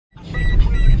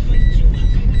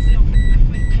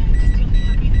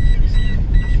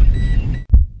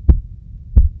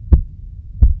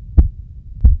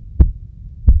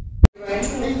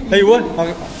Ay, what?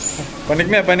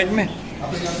 Panik me, panik me.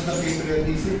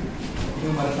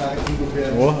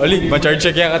 Oh, ali, ma-charge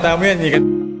check yung kata mo yan.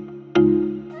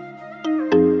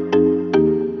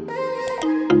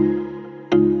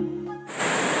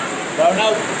 Brown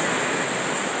out.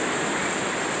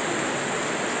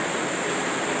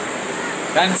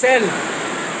 Cancel.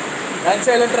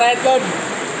 Cancel ang triathlon.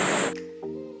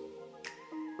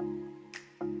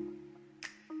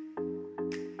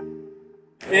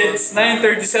 It's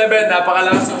 9:37.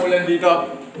 Napakalakas ng ulan dito.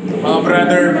 Mga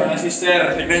brother, mga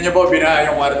sister, tignan nyo po, binaha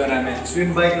yung kwarto namin.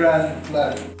 Swim by Grand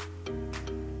Clark.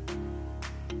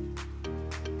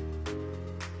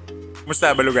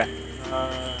 Kumusta, Baluga?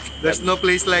 There's no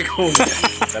place like home.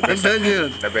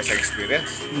 The best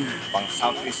experience. Pang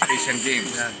Southeast Asian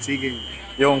Games. Sige.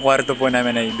 Yung kwarto po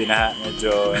namin ay binaha.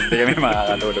 Medyo hindi kami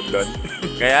makakatulog doon.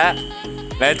 Kaya,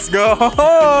 let's go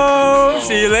home!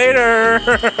 See you later!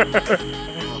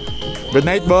 Good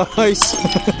night, boys!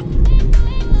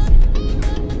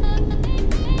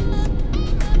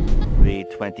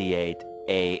 3:28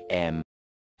 a.m.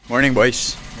 Morning,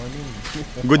 boys. Morning.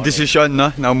 Good decision,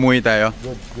 no? Na umuwi tayo.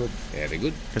 Good. Very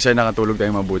good. Kasi nakatulog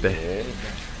tayo mabuti.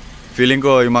 Feeling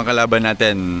ko yung mga kalaban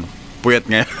natin puyat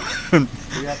ngayon.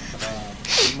 Puyat,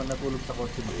 hindi man natulog sa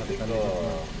kotse.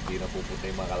 Hindi na pupunta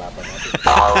yung mga kalaban natin.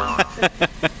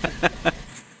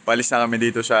 Palis na kami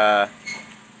dito sa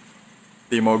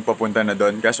Timog, papunta na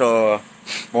doon. Kaso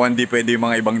mukhang di pwede yung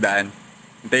mga ibang daan.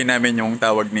 Hintayin namin yung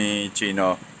tawag ni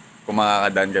Chino kung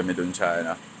makakadaan kami doon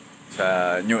sa, sa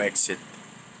new exit.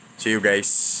 See you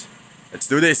guys.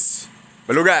 Let's do this.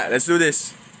 Baluga, let's do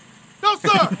this. No,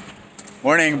 sir!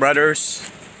 Morning, brothers.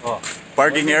 Oh.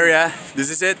 Parking area. This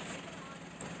is it.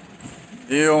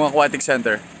 Yung aquatic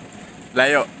center.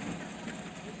 Layo.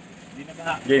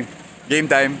 Game.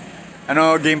 Game time.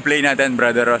 Ano gameplay natin,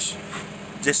 Brother Ross?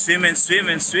 Just swim and swim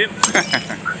and swim.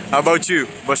 How about you,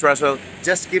 Boss Russell?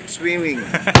 Just keep swimming.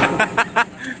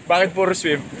 Bakit puro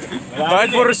swim? Bakit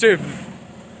puro swim?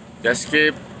 Just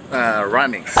keep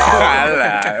running.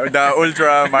 Wala. The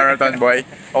ultra marathon boy.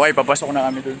 Okay, papasok na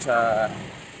kami dun sa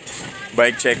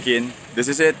bike check-in. This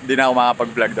is it. Di na ako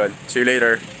makapag-vlog doon. See you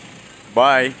later.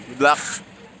 Bye. Good luck.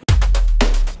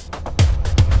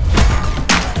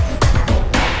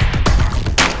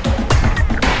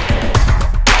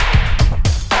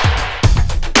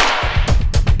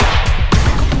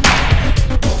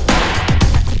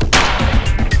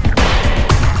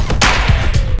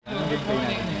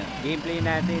 Gameplay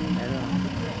natin,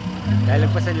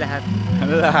 lalagpasan lahat.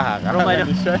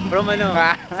 From ano,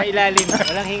 sa ilalim,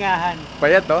 walang hingahan.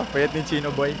 Payat to, payat ni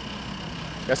Chino boy.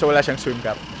 Kasi wala siyang swim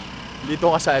cap. Dito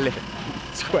kasali.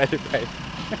 Disqualified.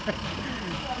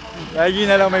 Lagi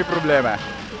na lang may problema.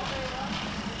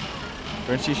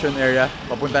 Transition area,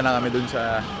 papunta na kami dun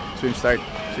sa swim start.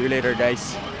 See you later,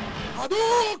 guys.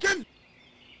 Hadouken!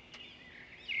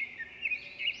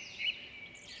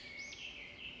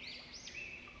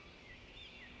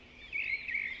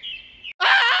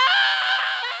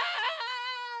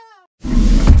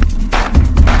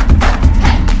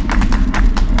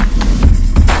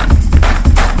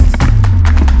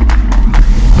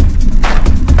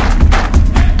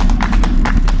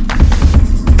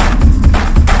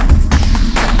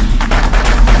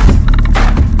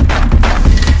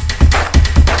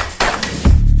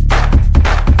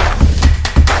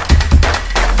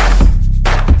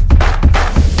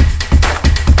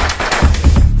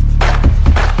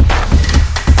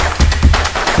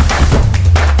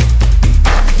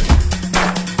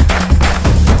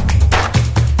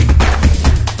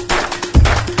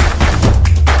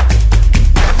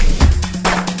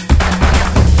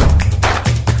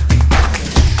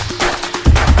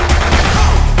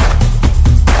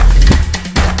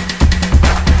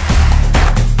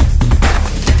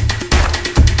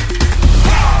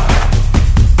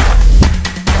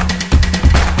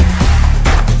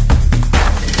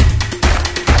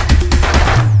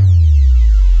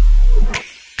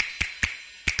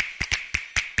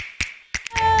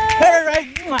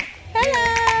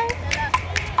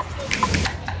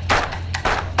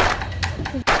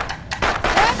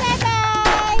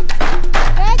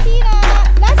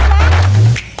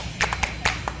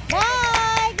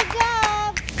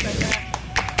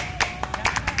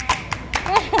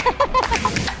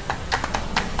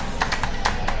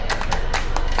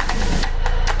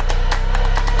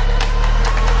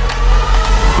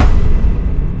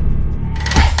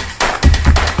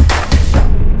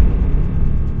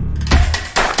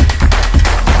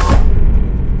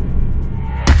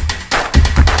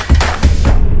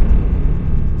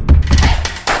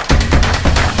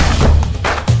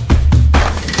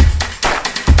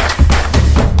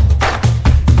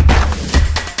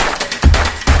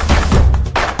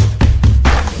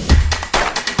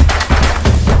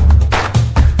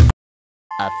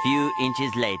 A few inches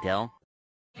later.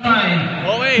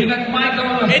 Okay,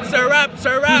 it's a wrap,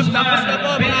 Tapos na po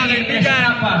mga kaibigan.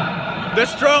 The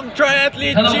strong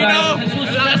triathlete, Chino.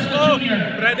 Ang lakas mo.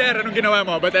 Brother, anong ginawa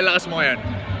mo? Ba't ang lakas mo ngayon?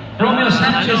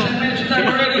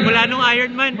 Simula nung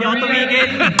Ironman, di ako tumigil.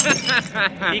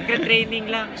 Secret training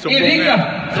lang. Sumbong nga.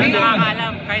 So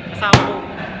nakakaalam, kahit kasama ko.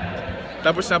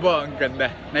 Tapos na po, ang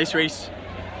ganda. Nice race.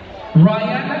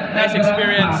 Nice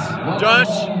experience.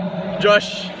 Josh.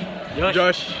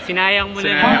 Sinayang mo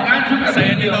na. Ang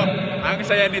saya nito. Ang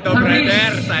saya nito,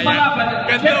 brother. Sayang.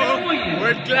 Ganda oh.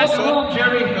 World class oh.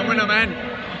 Kamu naman.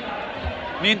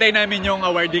 Nihintay namin yung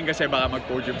awarding kasi baka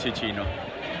mag-podium si Chino.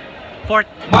 Fourth.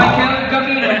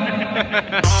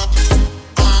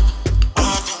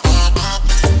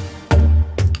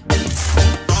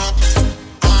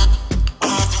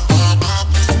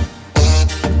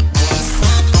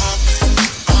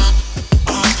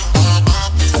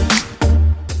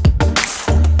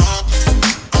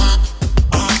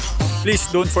 Please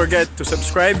don't forget to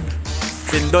subscribe.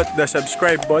 Pindot the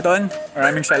subscribe button.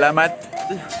 Maraming salamat.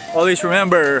 Always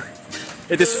remember,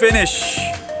 it is finished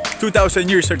 2,000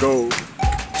 years ago.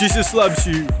 Jesus loves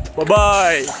you.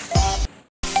 Bye-bye.